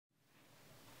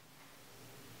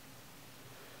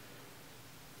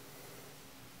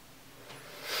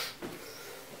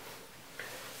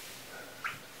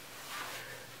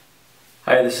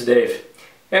Hi, this is Dave.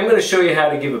 I'm going to show you how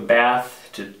to give a bath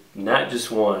to not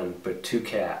just one, but two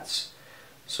cats.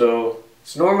 So,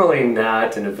 it's normally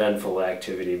not an eventful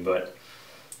activity, but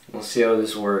we'll see how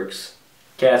this works.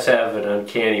 Cats have an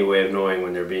uncanny way of knowing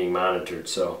when they're being monitored,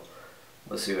 so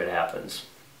let's see what happens.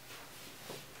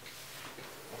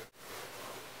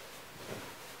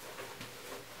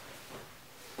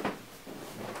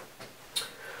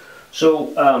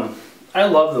 So, I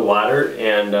love the water,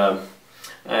 and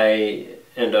I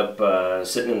end up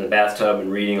sitting in the bathtub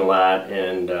and reading a lot,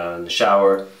 and in the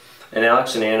shower. And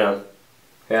Alex and Anna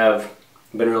have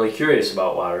been really curious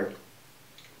about water,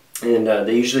 and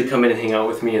they usually come in and hang out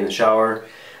with me in the shower.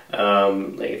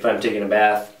 Like if I'm taking a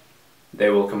bath, they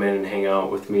will come in and hang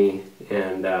out with me,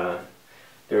 and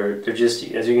they're just,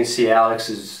 as you can see,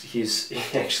 Alex he's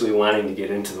actually wanting to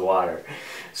get into the water.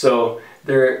 So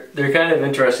they're kind of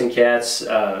interesting cats.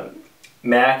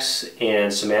 Max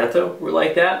and Samantha were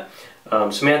like that.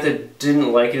 Samantha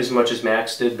didn't like it as much as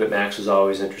Max did, but Max was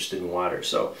always interested in water.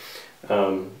 So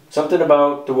something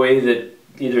about the way that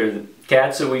either the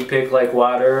cats that we pick like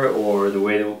water, or the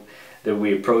way that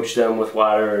we approach them with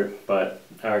water, but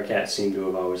our cats seem to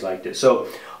have always liked it. So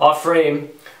off frame,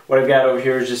 what I've got over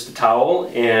here is just a towel,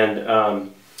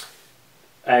 and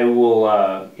I will,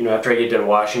 after I get done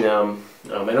washing them,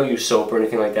 I don't use soap or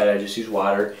anything like that. I just use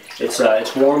water.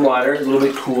 It's warm water, a little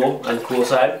bit cool on the cool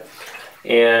side,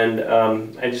 and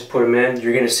I just put them in.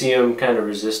 You're going to see them kind of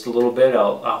resist a little bit.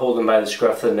 I'll hold them by the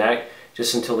scruff of the neck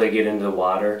just until they get into the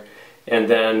water, and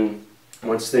then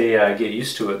once they get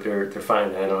used to it, they're fine.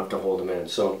 I don't have to hold them in.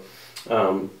 So,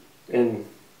 and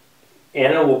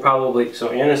Anna will probably. So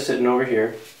Anna's sitting over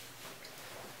here.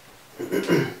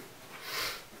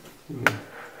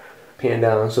 Pan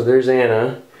down. So there's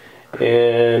Anna.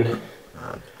 And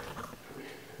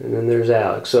then there's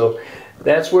Alex. So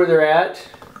that's where they're at,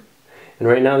 and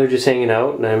right now they're just hanging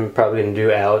out, and I'm probably going to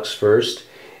do Alex first,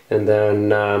 and then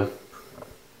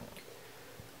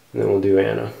we'll do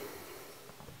Anna.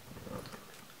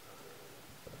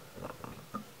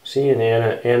 See, and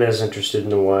Anna's interested in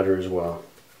the water as well.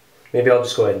 Maybe I'll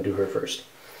just go ahead and do her first.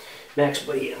 Next,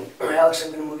 buddy. Alex,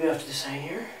 I'm going to move you off to the side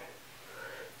here.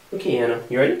 Okay, Anna,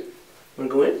 you ready? Want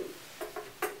to go in?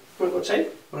 Want to go outside?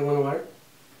 Want to go in the water?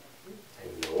 I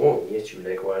know, yes, you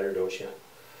like water, don't you?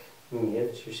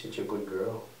 Yes, you're such a good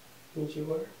girl. Yes,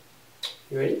 you are.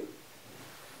 You ready?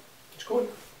 Let's go in.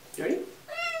 You ready?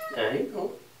 I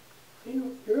know.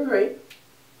 You're alright.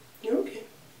 You're okay.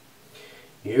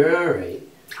 You're alright.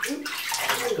 There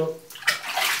you go.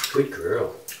 Good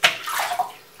girl.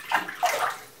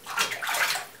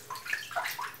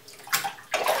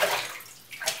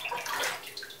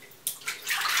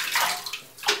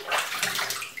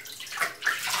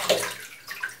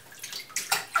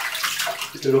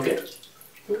 You doing okay?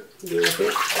 You doing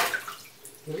okay?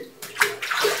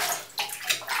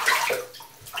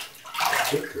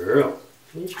 Good girl.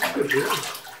 Good girl.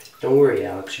 Don't worry,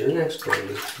 Alex. You're next,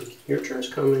 baby. Your turn's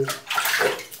coming.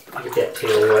 Get that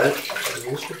tail wet.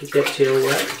 Yes, get that tail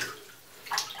wet.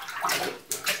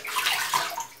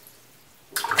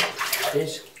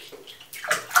 Yes.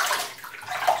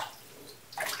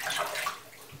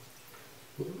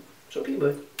 It's okay,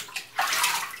 bud.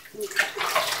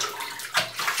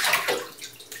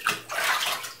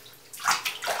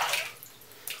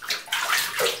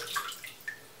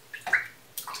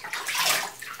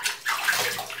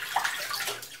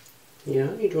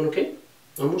 Yeah, you doing okay?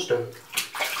 Almost done.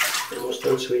 Almost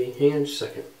done, sweetie. Hang on just a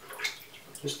second.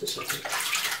 Just a second.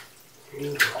 Here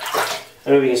you go. I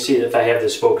don't know if you can see if I have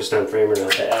this focused on frame or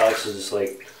not, but Alex is just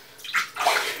like,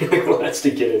 wants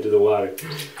to get into the water.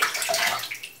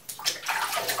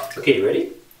 Okay, you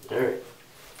ready? Alright.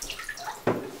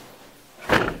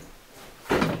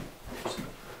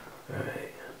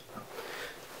 Alright.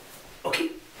 Okay,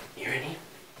 you ready?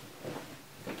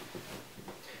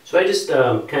 So I just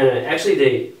kind of,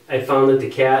 actually I found that the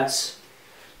cats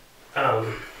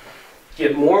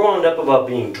get more wound up about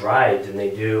being dried than they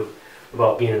do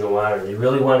about being in the water. They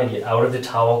really want to get out of the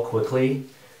towel quickly.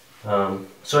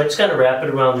 So I just kind of wrap it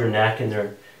around their neck and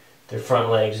their front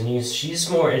legs, and she's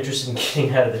more interested in getting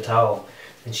out of the towel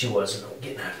than she was in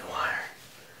getting out of the water.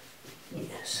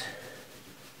 Yes.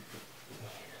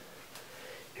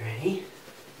 You ready?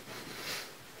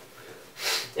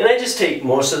 And I just take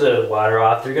most of the water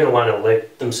off. They're going to want to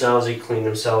lick themselves, clean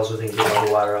themselves with and get all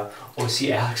the water off. Oh,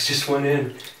 see, Alex just went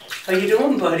in. How you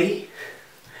doing, buddy?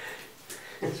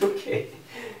 It's okay.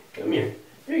 Come here.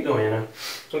 There you go, Anna.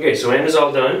 Okay, so Anna's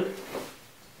all done.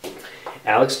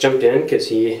 Alex jumped in because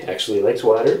he actually likes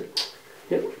water.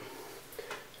 Yep.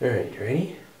 Alright, you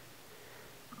ready?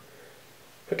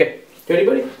 Okay, you ready,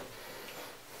 buddy?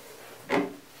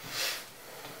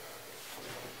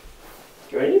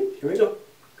 Here we go.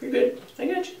 You're good. I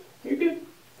got you. You're good.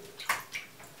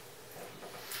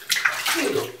 There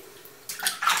we go.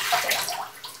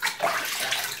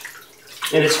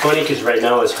 And it's funny because right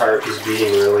now his heart is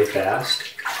beating really fast,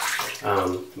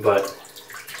 but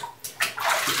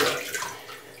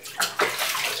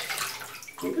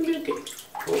you're gonna be okay.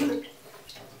 Hold on.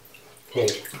 Hey,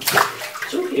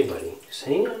 it's okay, buddy. Just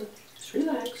hang on. Just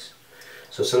relax.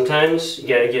 So sometimes you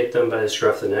gotta get them by the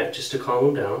scruff of the neck just to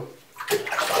calm them down.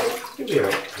 You'll be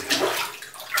alright.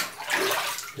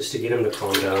 Just to get him to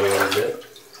calm down a little bit.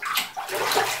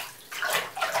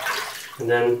 And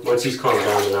then once he's calmed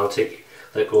down, then I'll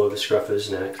let go of the scruff of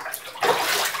his neck.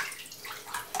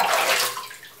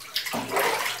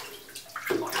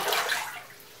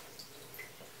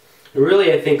 And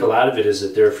really, I think a lot of it is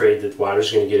that they're afraid that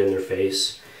water's going to get in their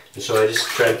face. And so I just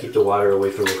try to keep the water away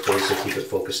from their face and keep it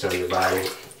focused on their body.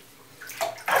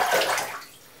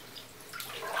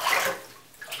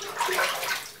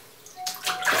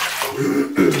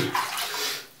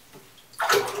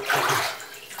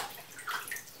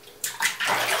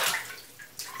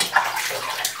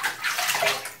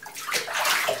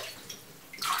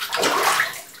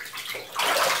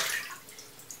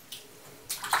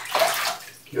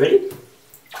 You ready?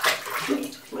 Come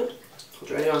on, I'll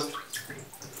dry you off.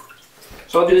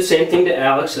 So I'll do the same thing to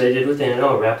Alex that I did with Anna.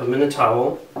 I'll wrap him in a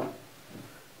towel.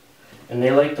 And they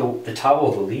like the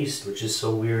towel the least, which is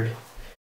so weird.